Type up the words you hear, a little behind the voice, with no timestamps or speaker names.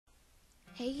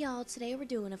Hey y'all, today we're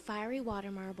doing a fiery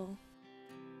water marble.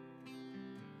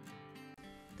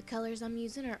 The colors I'm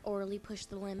using are Orly Push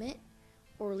the Limit,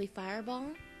 Orly Fireball,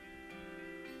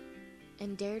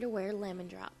 and Dare to Wear Lemon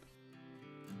Drop.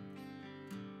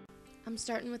 I'm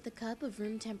starting with a cup of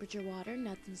room temperature water,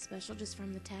 nothing special, just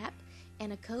from the tap,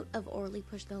 and a coat of Orly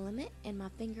Push the Limit, and my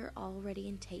finger all ready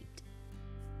and taped.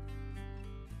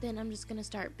 Then I'm just going to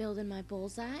start building my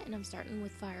bullseye, and I'm starting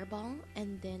with Fireball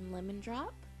and then Lemon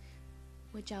Drop,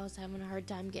 which I was having a hard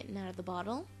time getting out of the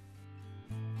bottle.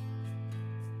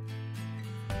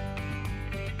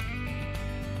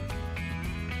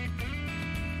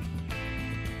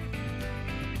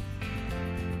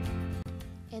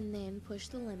 And then push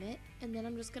the limit, and then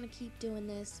I'm just going to keep doing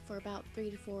this for about 3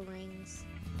 to 4 rings.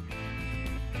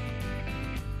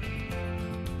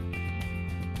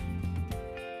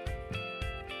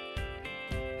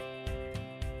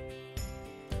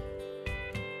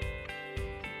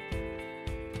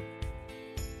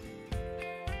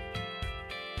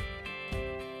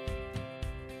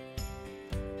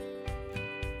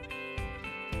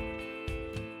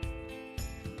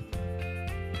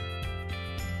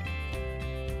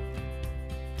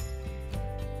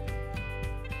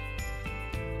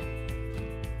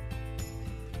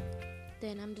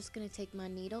 Then I'm just going to take my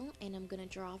needle and I'm going to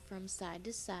draw from side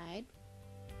to side.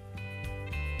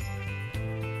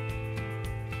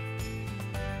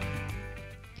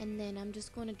 And then I'm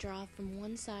just going to draw from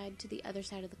one side to the other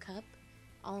side of the cup,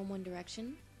 all in one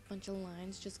direction. A bunch of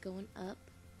lines just going up,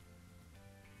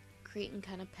 creating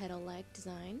kind of petal-like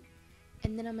design.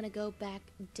 And then I'm going to go back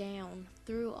down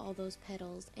through all those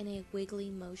petals in a wiggly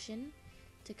motion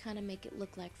to kind of make it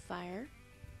look like fire.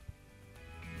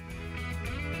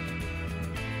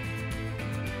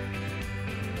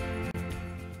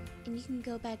 And you can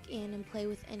go back in and play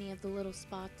with any of the little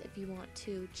spots if you want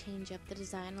to change up the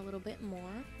design a little bit more.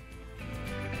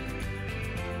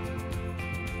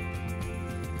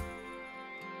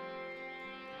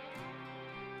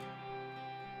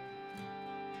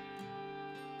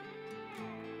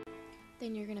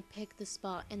 Then you're going to pick the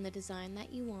spot in the design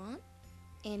that you want,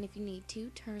 and if you need to,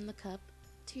 turn the cup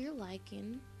to your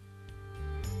liking.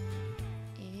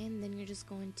 And then you're just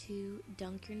going to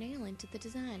dunk your nail into the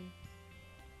design.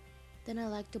 Then I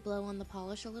like to blow on the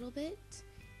polish a little bit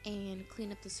and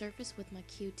clean up the surface with my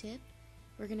Q-tip.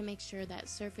 We're going to make sure that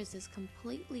surface is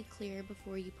completely clear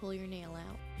before you pull your nail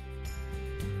out.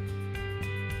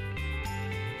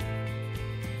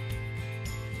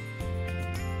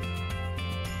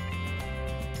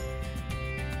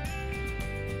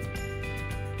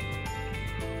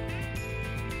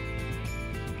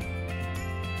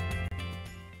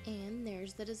 And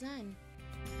there's the design.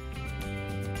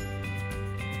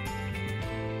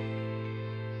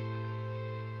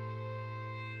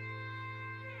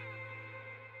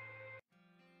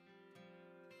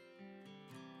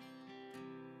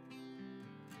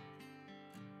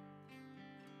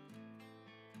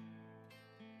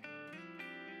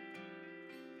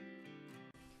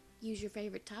 Use your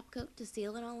favorite top coat to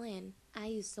seal it all in. I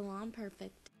use Salon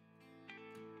Perfect.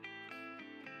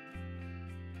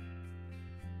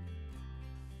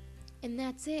 And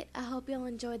that's it. I hope y'all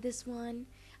enjoyed this one.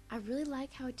 I really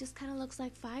like how it just kind of looks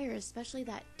like fire, especially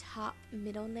that top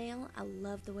middle nail. I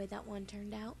love the way that one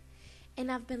turned out.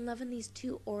 And I've been loving these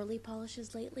two Orly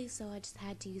polishes lately, so I just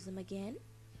had to use them again.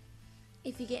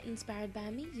 If you get inspired by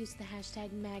me, use the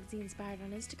hashtag #MagZinspired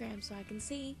on Instagram so I can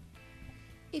see.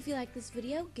 If you like this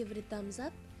video, give it a thumbs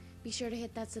up. Be sure to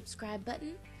hit that subscribe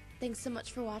button. Thanks so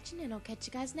much for watching, and I'll catch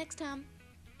you guys next time.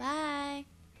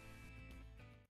 Bye!